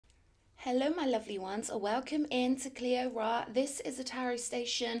Hello, my lovely ones. Welcome into Cleo Ra. This is a tarot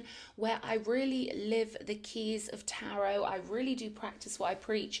station where I really live the keys of tarot. I really do practice what I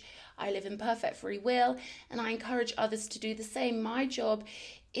preach. I live in perfect free will and I encourage others to do the same. My job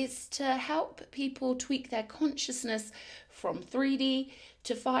is to help people tweak their consciousness from 3D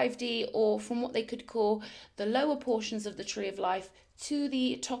to 5D, or from what they could call the lower portions of the tree of life to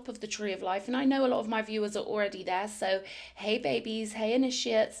the top of the tree of life. And I know a lot of my viewers are already there, so hey babies, hey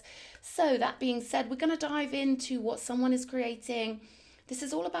initiates. So that being said, we're going to dive into what someone is creating. This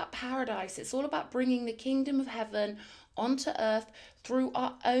is all about paradise. It's all about bringing the kingdom of heaven onto earth through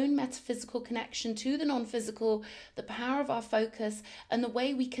our own metaphysical connection to the non-physical, the power of our focus, and the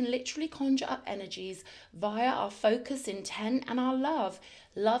way we can literally conjure up energies via our focus, intent, and our love.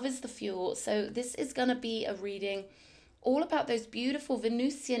 Love is the fuel. So this is going to be a reading all about those beautiful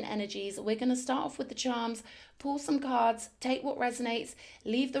Venusian energies. We're going to start off with the charms, pull some cards, take what resonates,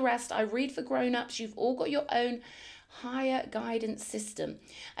 leave the rest. I read for grown-ups. You've all got your own higher guidance system,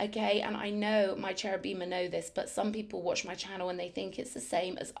 okay? And I know my cherubim know this, but some people watch my channel and they think it's the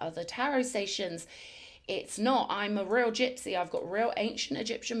same as other tarot stations. It's not. I'm a real gypsy. I've got real ancient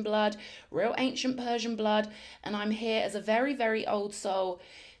Egyptian blood, real ancient Persian blood, and I'm here as a very, very old soul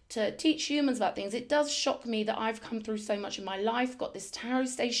to teach humans about things. It does shock me that I've come through so much in my life, got this tarot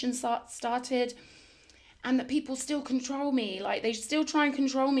station started, and that people still control me. Like, they still try and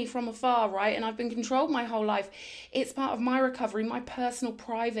control me from afar, right? And I've been controlled my whole life. It's part of my recovery, my personal,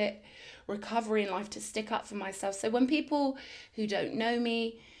 private recovery in life, to stick up for myself. So when people who don't know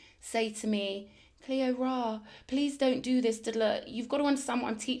me say to me, Cleo Ra, please don't do this, you've got to understand what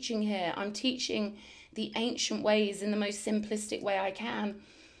I'm teaching here. I'm teaching the ancient ways in the most simplistic way I can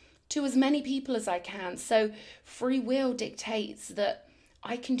to as many people as I can. So free will dictates that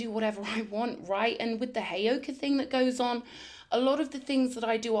I can do whatever I want, right? And with the Heyoka thing that goes on, a lot of the things that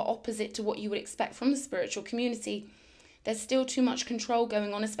I do are opposite to what you would expect from the spiritual community. There's still too much control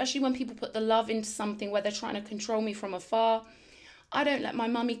going on, especially when people put the love into something where they're trying to control me from afar. I don't let my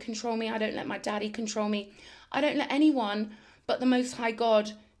mummy control me. I don't let my daddy control me. I don't let anyone but the Most High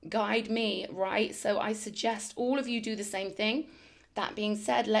God guide me, right? So I suggest all of you do the same thing. That being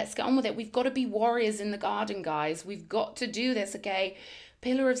said, let's get on with it. We've got to be warriors in the garden, guys. We've got to do this, okay?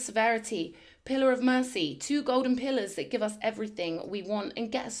 Pillar of severity, pillar of mercy, two golden pillars that give us everything we want and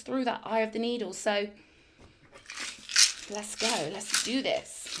get us through that eye of the needle. So let's go. Let's do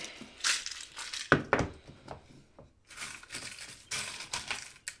this.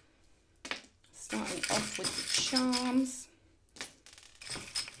 Starting off with the charms.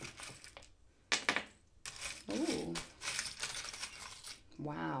 Ooh.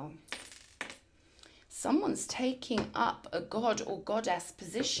 Wow. Someone's taking up a god or goddess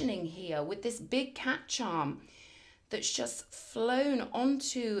positioning here with this big cat charm that's just flown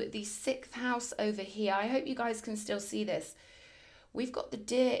onto the 6th house over here. I hope you guys can still see this. We've got the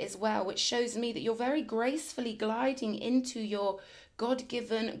deer as well, which shows me that you're very gracefully gliding into your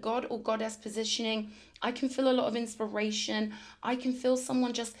God-given god or goddess positioning. I can feel a lot of inspiration. I can feel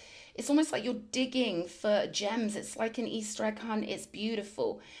someone just, it's almost like you're digging for gems. It's like an Easter egg hunt. It's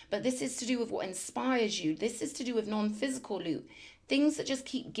beautiful. But this is to do with what inspires you. This is to do with non-physical loot. Things that just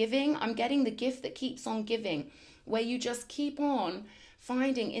keep giving. I'm getting the gift that keeps on giving, where you just keep on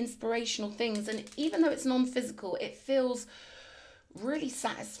finding inspirational things. And even though it's non-physical, it feels really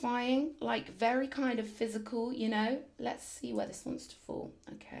satisfying, like very kind of physical, you know. Let's see where this wants to fall.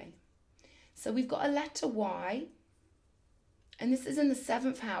 Okay. So we've got a letter Y. And this is in the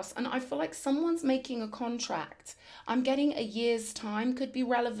 7th house. And I feel like someone's making a contract. I'm getting a year's time could be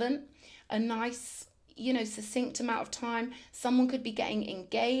relevant. A nice, you know, succinct amount of time. Someone could be getting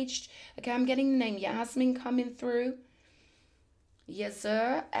engaged. Okay, I'm getting the name Yasmin coming through.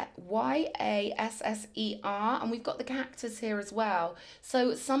 Yasser, Y-A-S-S-E-R, and we've got the cactus here as well.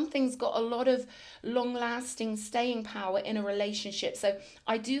 So something's got a lot of long-lasting staying power in a relationship. So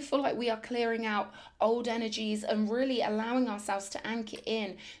I do feel like we are clearing out old energies and really allowing ourselves to anchor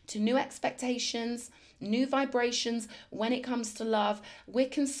in to new expectations, new vibrations when it comes to love. We're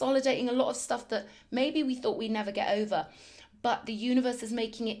consolidating a lot of stuff that maybe we thought we'd never get over. But the universe is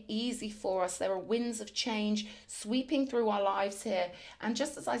making it easy for us. There are winds of change sweeping through our lives here. And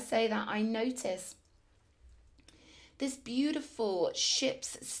just as I say that, I notice this beautiful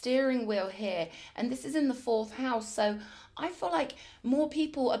ship's steering wheel here. And this is in the 4th house. So I feel like more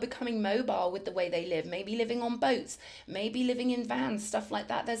people are becoming mobile with the way they live. Maybe living on boats, maybe living in vans, stuff like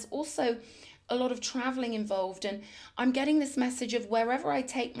that. There's also a lot of traveling involved, and I'm getting this message of wherever I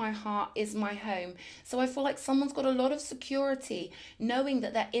take my heart is my home. So I feel like someone's got a lot of security knowing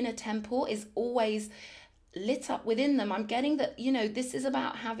that their inner temple is always lit up within them. I'm getting that, you know, this is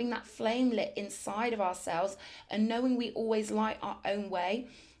about having that flame lit inside of ourselves and knowing we always light our own way.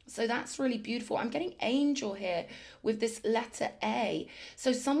 So that's really beautiful. I'm getting angel here with this letter A.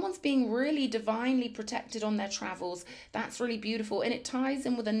 So someone's being really divinely protected on their travels. That's really beautiful. And it ties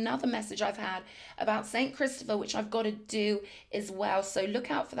in with another message I've had about St. Christopher, which I've got to do as well. So look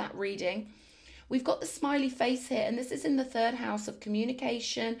out for that reading. We've got the smiley face here, and this is in the third house of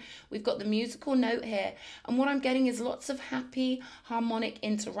communication. We've got the musical note here, and what I'm getting is lots of happy, harmonic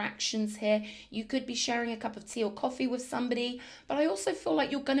interactions here. You could be sharing a cup of tea or coffee with somebody, but I also feel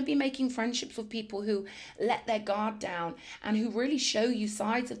like you're going to be making friendships with people who let their guard down and who really show you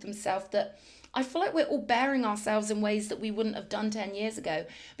sides of themselves that I feel like we're all bearing ourselves in ways that we wouldn't have done 10 years ago,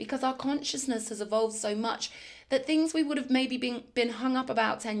 because our consciousness has evolved so much that things we would have maybe been hung up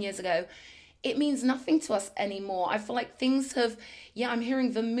about 10 years ago, it means nothing to us anymore. I feel like things have, I'm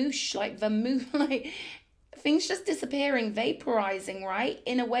hearing vermouth, like things just disappearing, vaporizing, right?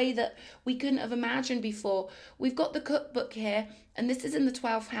 In a way that we couldn't have imagined before. We've got the cookbook here, and this is in the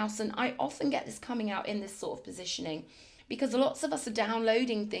 12th house, and I often get this coming out in this sort of positioning, because lots of us are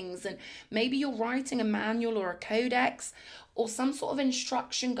downloading things, and maybe you're writing a manual or a codex or some sort of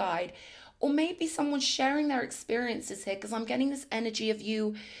instruction guide, or maybe someone's sharing their experiences here, because I'm getting this energy of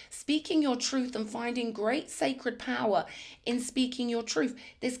you speaking your truth and finding great sacred power in speaking your truth.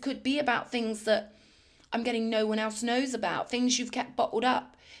 This could be about things that I'm getting no one else knows about, things you've kept bottled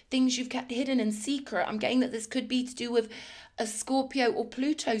up, things you've kept hidden in secret. I'm getting that this could be to do with a Scorpio or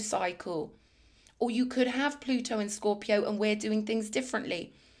Pluto cycle. Or you could have Pluto in Scorpio and we're doing things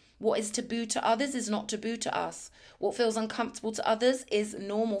differently. What is taboo to others is not taboo to us. What feels uncomfortable to others is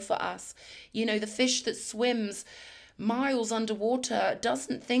normal for us. You know, the fish that swims miles underwater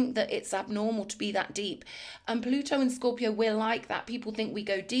doesn't think that it's abnormal to be that deep. And Pluto and Scorpio, we're like that. People think we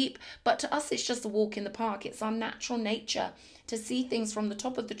go deep, but to us it's just a walk in the park. It's our natural nature to see things from the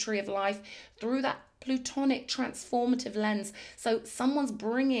top of the tree of life through that Plutonic transformative lens. So someone's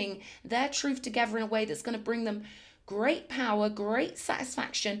bringing their truth together in a way that's going to bring them great power, great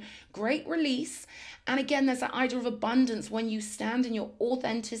satisfaction, great release. And again, there's that idea of abundance when you stand in your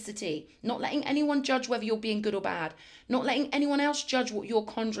authenticity, not letting anyone judge whether you're being good or bad, not letting anyone else judge what you're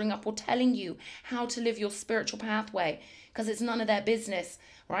conjuring up or telling you how to live your spiritual pathway, because it's none of their business,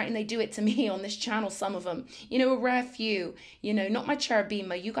 right? And they do it to me on this channel, some of them, you know, a rare few, you know, not my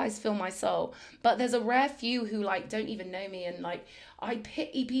cherubima, you guys fill my soul, but there's a rare few who like don't even know me, and like I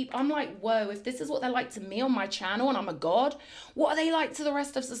pity people. I'm like, whoa, if this is what they're like to me on my channel and I'm a god, what are they like to the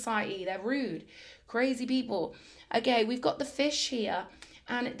rest of society? They're rude, crazy people. Okay, we've got the fish here,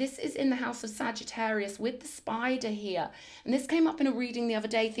 and this is in the house of Sagittarius with the spider here. And this came up in a reading the other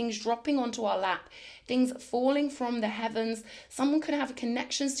day, things dropping onto our lap, things falling from the heavens. Someone could have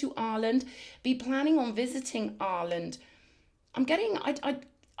connections to Ireland, be planning on visiting Ireland. I'm getting,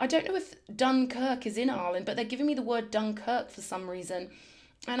 I don't know if Dunkirk is in Ireland, but they're giving me the word Dunkirk for some reason.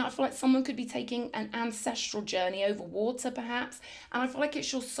 And I feel like someone could be taking an ancestral journey over water, perhaps. And I feel like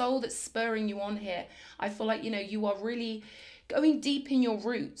it's your soul that's spurring you on here. I feel like, you know, you are really going deep in your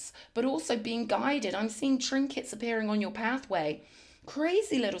roots, but also being guided. I'm seeing trinkets appearing on your pathway.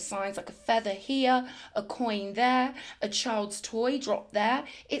 Crazy little signs, like a feather here, a coin there, a child's toy drop there.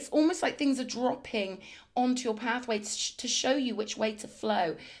 It's almost like things are dropping onto your pathway to show you which way to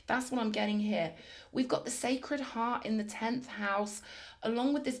flow. That's what I'm getting here. We've got the Sacred Heart in the 10th house,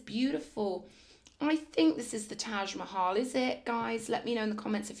 along with this beautiful, I think this is the Taj Mahal. Is it, guys? Let me know in the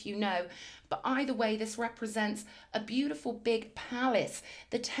comments if you know. But either way, this represents a beautiful big palace.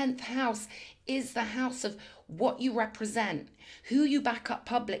 The 10th house is the house of what you represent, who you back up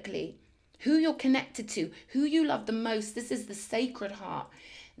publicly, who you're connected to, who you love the most. This is the Sacred Heart.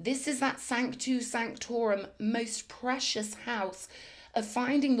 This is that Sanctus Sanctorum, most precious house of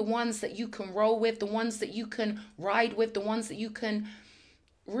finding the ones that you can roll with, the ones that you can ride with, the ones that you can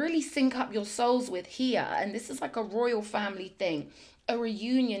really sync up your souls with here. And this is like a royal family thing, a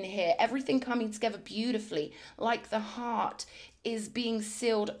reunion here, everything coming together beautifully, like the heart is being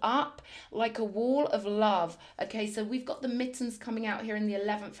sealed up like a wall of love. Okay, so we've got the mittens coming out here in the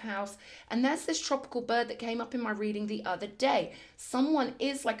 11th house, and there's this tropical bird that came up in my reading the other day. Someone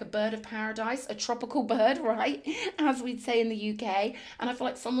is like a bird of paradise, a tropical bird, right, as we'd say in the UK, and I feel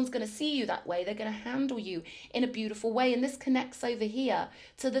like someone's going to see you that way. They're going to handle you in a beautiful way, and this connects over here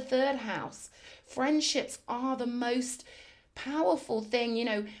to the 3rd house. Friendships are the most powerful thing, you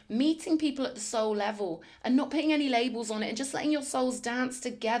know, meeting people at the soul level and not putting any labels on it and just letting your souls dance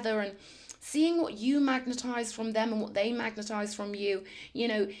together and seeing what you magnetize from them and what they magnetize from you. You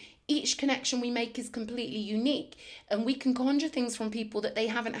know, each connection we make is completely unique, and we can conjure things from people that they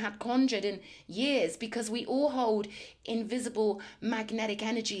haven't had conjured in years, because we all hold invisible magnetic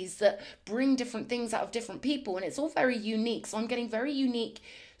energies that bring different things out of different people, and it's all very unique. So I'm getting very unique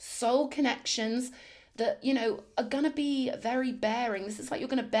soul connections that, you know, are going to be very bearing. This is like you're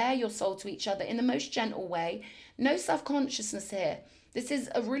going to bear your soul to each other in the most gentle way. No self-consciousness here. This is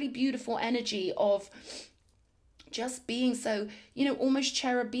a really beautiful energy of just being so, you know, almost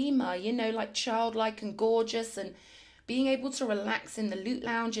cherubima, you know, like childlike and gorgeous, and being able to relax in the Loot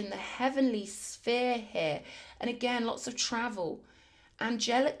Lounge in the heavenly sphere here. And again, lots of travel,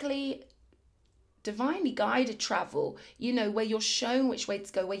 angelically, divinely guided travel, you know, where you're shown which way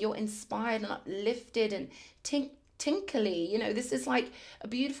to go, where you're inspired and uplifted and tinkly, you know, this is like a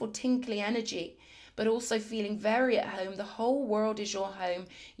beautiful tinkly energy, but also feeling very at home. The whole world is your home.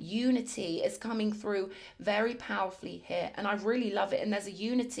 Unity is coming through very powerfully here, and I really love it. And there's a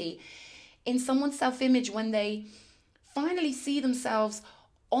unity in someone's self-image when they finally see themselves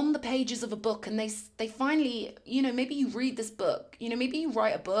on the pages of a book, and they finally, you know, maybe you read this book, you know, maybe you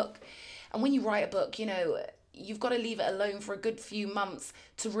write a book, and when you write a book, you know, you've got to leave it alone for a good few months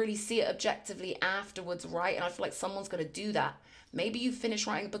to really see it objectively afterwards, right? And I feel like someone's going to do that. Maybe you've finished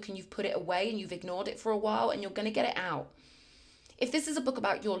writing a book and you've put it away and you've ignored it for a while, and you're going to get it out. If this is a book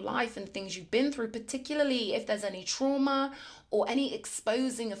about your life and things you've been through, particularly if there's any trauma or any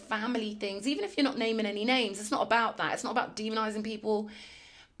exposing of family things, even if you're not naming any names, it's not about that. It's not about demonizing people,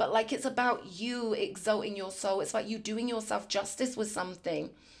 but like it's about you exalting your soul. It's like you doing yourself justice with something.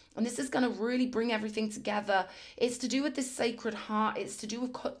 And this is going to really bring everything together. It's to do with this sacred heart. It's to do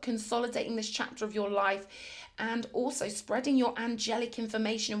with consolidating this chapter of your life, and also spreading your angelic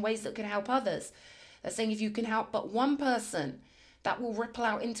information in ways that can help others. They're saying if you can help but one person, that will ripple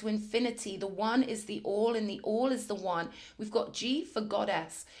out into infinity. The one is the all, and the all is the one. We've got G for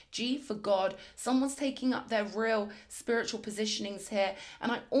goddess, G for God. Someone's taking up their real spiritual positionings here.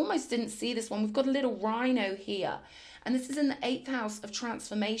 And I almost didn't see this one. We've got a little rhino here. And this is in the 8th house of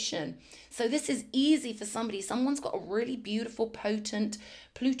transformation. So this is easy for somebody. Someone's got a really beautiful, potent,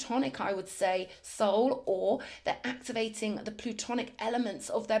 plutonic, I would say, soul, or they're activating the plutonic elements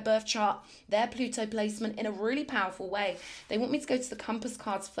of their birth chart, their Pluto placement in a really powerful way. They want me to go to the compass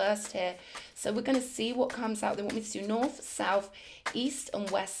cards first here. So we're going to see what comes out. They want me to do north, south, east, and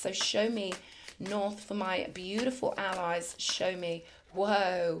west. So show me north for my beautiful allies. Show me.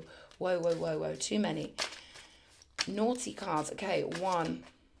 Whoa, whoa, whoa, whoa, whoa. Too many. Naughty cards. Okay, 1.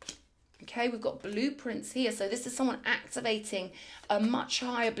 Okay, we've got blueprints here. So this is someone activating a much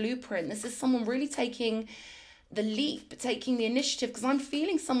higher blueprint. This is someone really taking the leap, taking the initiative, because I'm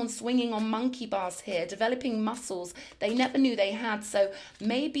feeling someone swinging on monkey bars here, developing muscles they never knew they had. So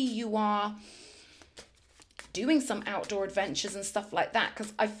maybe you are doing some outdoor adventures and stuff like that,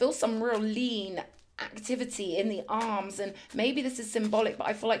 because I feel some real lean activity in the arms, and maybe this is symbolic, but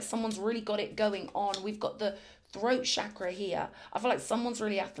I feel like someone's really got it going on. We've got the throat chakra here. I feel like someone's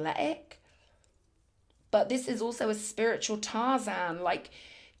really athletic, but this is also a spiritual Tarzan, like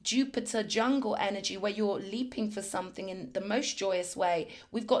Jupiter jungle energy, where you're leaping for something in the most joyous way.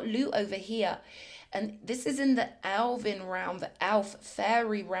 We've got loot over here, and this is in the elven realm, the elf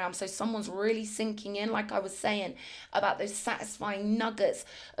fairy realm. So someone's really sinking in, like I was saying, about those satisfying nuggets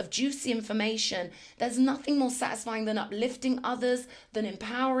of juicy information. There's nothing more satisfying than uplifting others, than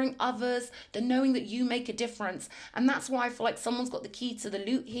empowering others, than knowing that you make a difference. And that's why I feel like someone's got the key to the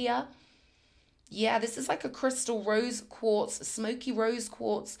loot here. Yeah, this is like a crystal rose quartz, smoky rose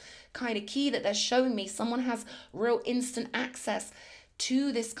quartz kind of key that they're showing me. Someone has real instant access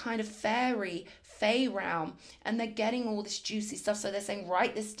to this kind of fairy realm, and they're getting all this juicy stuff. So they're saying,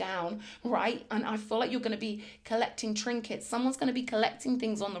 write this down, right? And I feel like you're going to be collecting trinkets. Someone's going to be collecting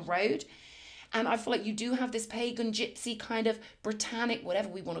things on the road. And I feel like you do have this pagan, gypsy kind of Britannic, whatever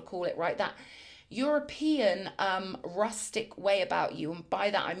we want to call it, right? That European rustic way about you. And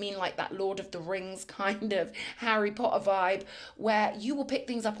by that I mean like that Lord of the Rings kind of Harry Potter vibe, where you will pick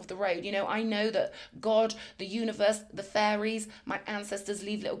things up off the road. You know, I know that God, the universe, the fairies, my ancestors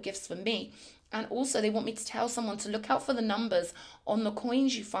leave little gifts for me. And also they want me to tell someone to look out for the numbers on the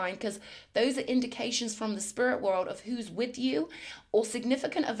coins you find, because those are indications from the spirit world of who's with you, or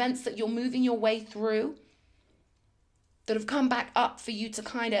significant events that you're moving your way through that have come back up for you to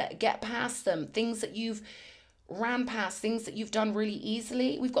kind of get past them. Things that you've ran past, things that you've done really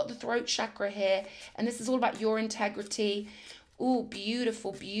easily. We've got the throat chakra here, and this is all about your integrity. Oh,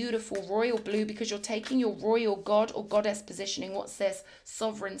 beautiful, beautiful royal blue, because you're taking your royal god or goddess positioning. What's this?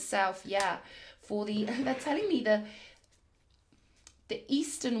 Sovereign self. Yeah. For the, they're telling me the the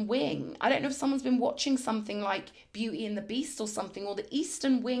eastern wing. I don't know if someone's been watching something like Beauty and the Beast or something, or the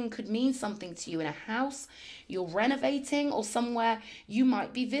eastern wing could mean something to you in a house you're renovating or somewhere you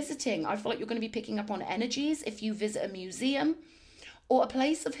might be visiting. I feel like you're going to be picking up on energies if you visit a museum or a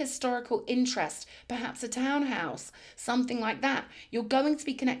place of historical interest, perhaps a townhouse, something like that. You're going to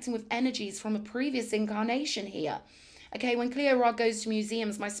be connecting with energies from a previous incarnation here. Okay, when Cleo Ra goes to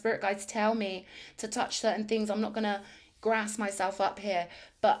museums, my spirit guides tell me to touch certain things. I'm not going to grass myself up here,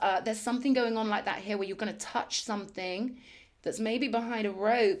 but there's something going on like that here where you're going to touch something that's maybe behind a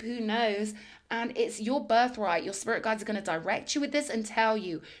rope, who knows, and it's your birthright. Your spirit guides are going to direct you with this and tell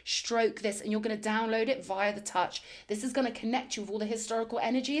you, stroke this, and you're going to download it via the touch. This is going to connect you with all the historical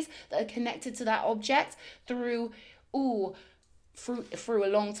energies that are connected to that object through a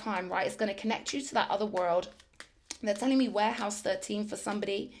long time, right? It's going to connect you to that other world. They're telling me warehouse 13 for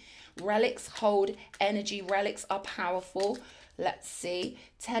somebody. Relics hold energy. Relics are powerful. Let's see.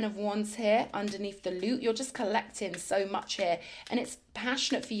 10 of Wands here underneath the loot. You're just collecting so much here, and it's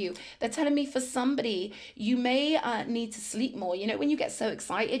passionate for you. They're telling me for somebody, you may need to sleep more. You know, when you get so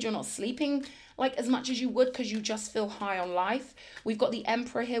excited, you're not sleeping like as much as you would because you just feel high on life. We've got the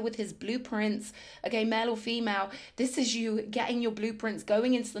Emperor here with his blueprints. Okay, male or female, this is you getting your blueprints,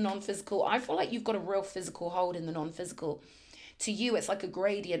 going into the non-physical. I feel like you've got a real physical hold in the non-physical. To you, it's like a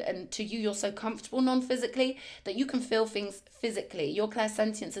gradient, and to you, you're so comfortable non-physically that you can feel things physically. Your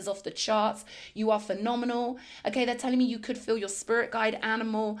clairsentience is off the charts. You are phenomenal. Okay, they're telling me you could feel your spirit guide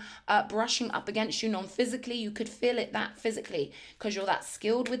animal brushing up against you non-physically. You could feel it that physically because you're that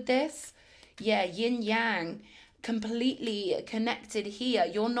skilled with this. Yeah, yin yang, completely connected here.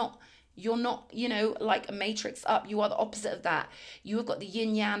 You're not, you know, like a matrix up. You are the opposite of that. You have got the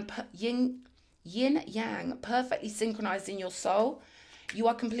yin yang perfectly synchronized in your soul. You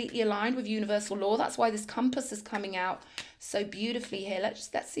are completely aligned with universal law. That's why this compass is coming out so beautifully here.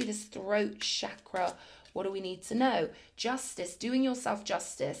 Let's see this throat chakra. What do we need to know? Justice, doing yourself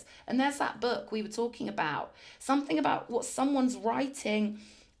justice. And there's that book we were talking about. Something about what someone's writing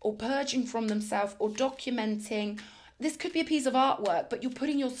or purging from themselves or documenting. This could be a piece of artwork, but you're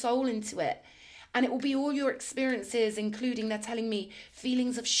putting your soul into it. And it will be all your experiences, including, they're telling me,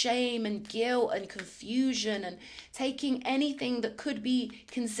 feelings of shame and guilt and confusion and taking anything that could be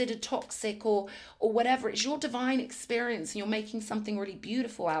considered toxic or whatever. It's your divine experience, and you're making something really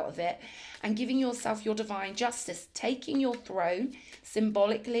beautiful out of it and giving yourself your divine justice, taking your throne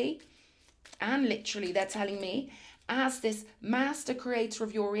symbolically and literally, they're telling me, as this master creator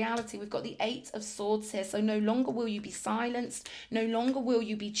of your reality. We've got the 8 of Swords here. So no longer will you be silenced. No longer will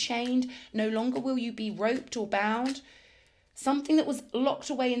you be chained. No longer will you be roped or bound. Something that was locked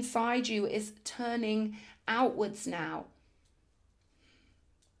away inside you is turning outwards now.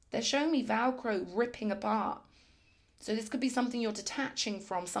 They're showing me Velcro ripping apart. So this could be something you're detaching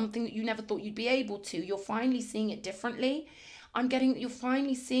from, something that you never thought you'd be able to. You're finally seeing it differently. I'm getting that you're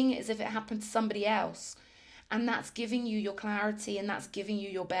finally seeing it as if it happened to somebody else. And that's giving you your clarity, and that's giving you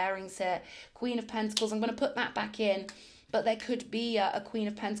your bearings here. Queen of Pentacles, I'm going to put that back in. But there could be a Queen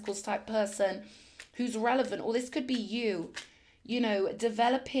of Pentacles type person who's relevant. Or this could be you, you know,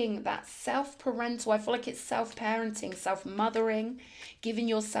 developing that self-parental. I feel like it's self-parenting, self-mothering, giving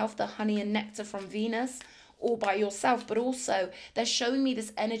yourself the honey and nectar from Venus, all by yourself. But also, they're showing me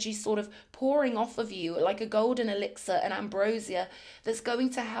this energy sort of pouring off of you like a golden elixir, an ambrosia, that's going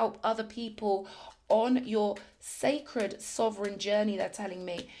to help other people on your sacred sovereign journey. They're telling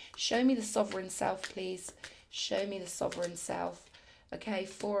me, show me the sovereign self, please. Show me the sovereign self. Okay,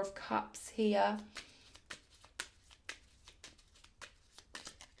 4 of Cups here.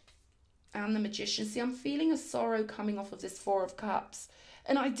 And the Magician. See, I'm feeling a sorrow coming off of this 4 of Cups.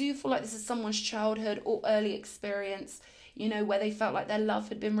 And I do feel like this is someone's childhood or early experience, you know, where they felt like their love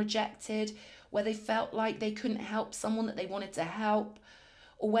had been rejected, where they felt like they couldn't help someone that they wanted to help,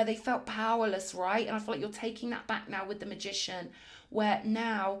 or where they felt powerless, right? And I feel like you're taking that back now with the Magician, where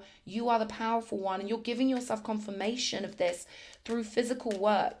now you are the powerful one, and you're giving yourself confirmation of this through physical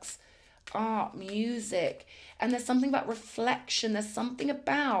works, art, music. And there's something about reflection. There's something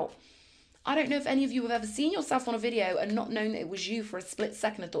about, I don't know if any of you have ever seen yourself on a video and not known that it was you for a split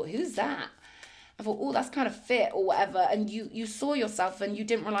second. I thought, who's that? I thought, oh, that's kind of fit or whatever. And you saw yourself and you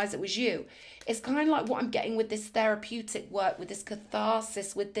didn't realize it was you. It's kind of like what I'm getting with this therapeutic work, with this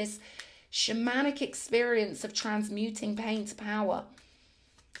catharsis, with this shamanic experience of transmuting pain to power.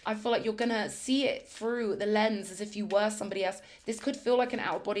 I feel like you're going to see it through the lens as if you were somebody else. This could feel like an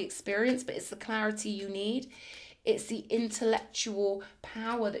out-of-body experience, but it's the clarity you need. It's the intellectual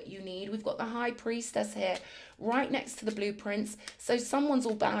power that you need. We've got the High Priestess here right next to the blueprints. So someone's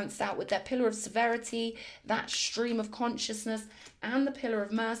all balanced out with their pillar of severity, that stream of consciousness, and the pillar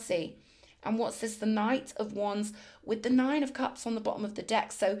of mercy. And what's this? The Knight of Wands with the Nine of Cups on the bottom of the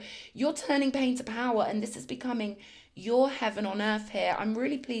deck. So you're turning pain to power, and this is becoming your heaven on earth here. I'm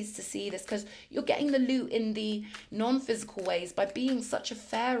really pleased to see this because you're getting the loot in the non-physical ways by being such a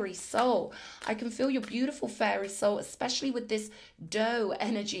fairy soul. I can feel your beautiful fairy soul, especially with this doe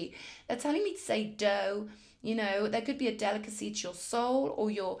energy. They're telling me to say doe. You know, there could be a delicacy to your soul or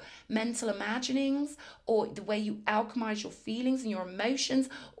your mental imaginings or the way you alchemize your feelings and your emotions.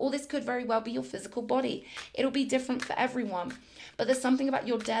 All this could very well be your physical body. It'll be different for everyone. But there's something about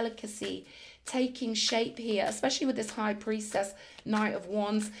your delicacy taking shape here, especially with this High Priestess, Knight of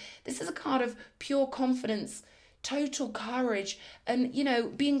Wands. This is a card of pure confidence, total courage, and, you know,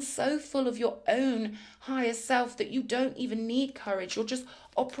 being so full of your own higher self that you don't even need courage. You're just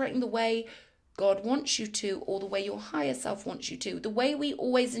operating the way God wants you to, or the way your higher self wants you to, the way we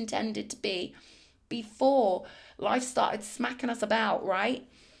always intended to be before life started smacking us about, right?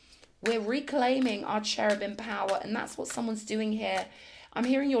 We're reclaiming our cherubim power, and that's what someone's doing here. I'm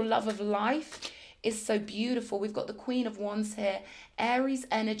hearing your love of life is so beautiful. We've got the Queen of Wands here, Aries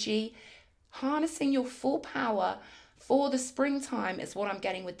energy, harnessing your full power for the springtime is what I'm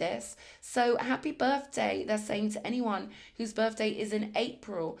getting with this. So happy birthday, they're saying to anyone whose birthday is in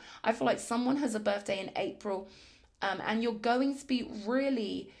April. I feel like someone has a birthday in April, and you're going to be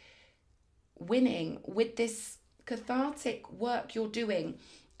really winning with this cathartic work you're doing.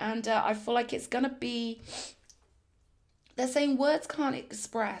 And I feel like it's going to be, they're saying words can't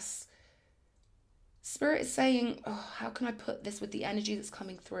express. Spirit is saying, oh, how can I put this with the energy that's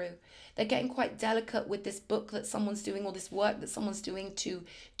coming through? They're getting quite delicate with this book that someone's doing or this work that someone's doing to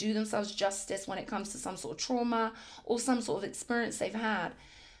do themselves justice when it comes to some sort of trauma or some sort of experience they've had.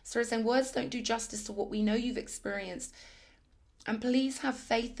 Spirit saying words don't do justice to what we know you've experienced. And please have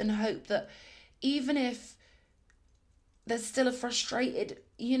faith and hope that even if there's still a frustrated,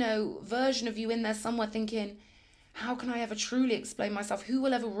 you know, version of you in there somewhere thinking, how can I ever truly explain myself? Who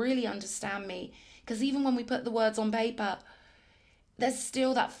will ever really understand me? Because even when we put the words on paper, there's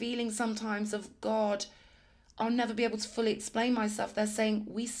still that feeling sometimes of, God, I'll never be able to fully explain myself. They're saying,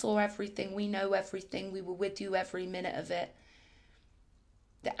 we saw everything, we know everything, we were with you every minute of it.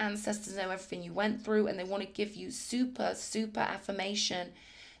 The ancestors know everything you went through, and they want to give you super, super affirmation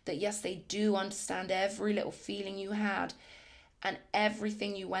that yes, they do understand every little feeling you had and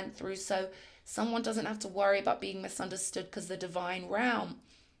everything you went through. So someone doesn't have to worry about being misunderstood because the divine realm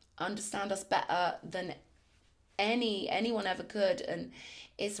understand us better than anyone ever could. And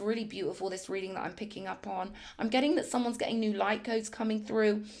it's really beautiful, this reading that I'm picking up on. I'm getting that someone's getting new light codes coming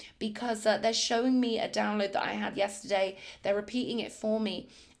through because they're showing me a download that I had yesterday. They're repeating it for me,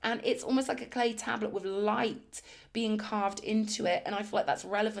 and it's almost like a clay tablet with light being carved into it. And I feel like that's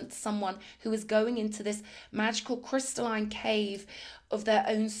relevant to someone who is going into this magical crystalline cave of their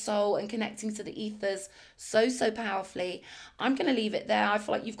own soul and connecting to the ethers so powerfully. I'm going to leave it there. I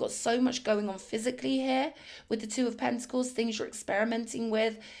feel like you've got so much going on physically here with the Two of Pentacles, things you're experimenting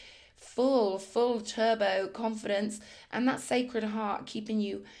with, full turbo confidence, and that sacred heart keeping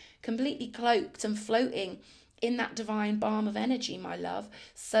you completely cloaked and floating in that divine balm of energy, my love.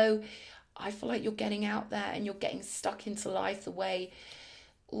 So I feel like you're getting out there and you're getting stuck into life the way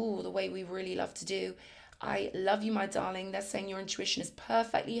we really love to do. I love you, my darling. They're saying your intuition is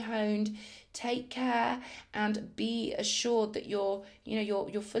perfectly honed. Take care and be assured that you're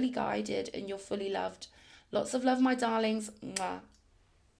fully guided and you're fully loved. Lots of love, my darlings. Mwah.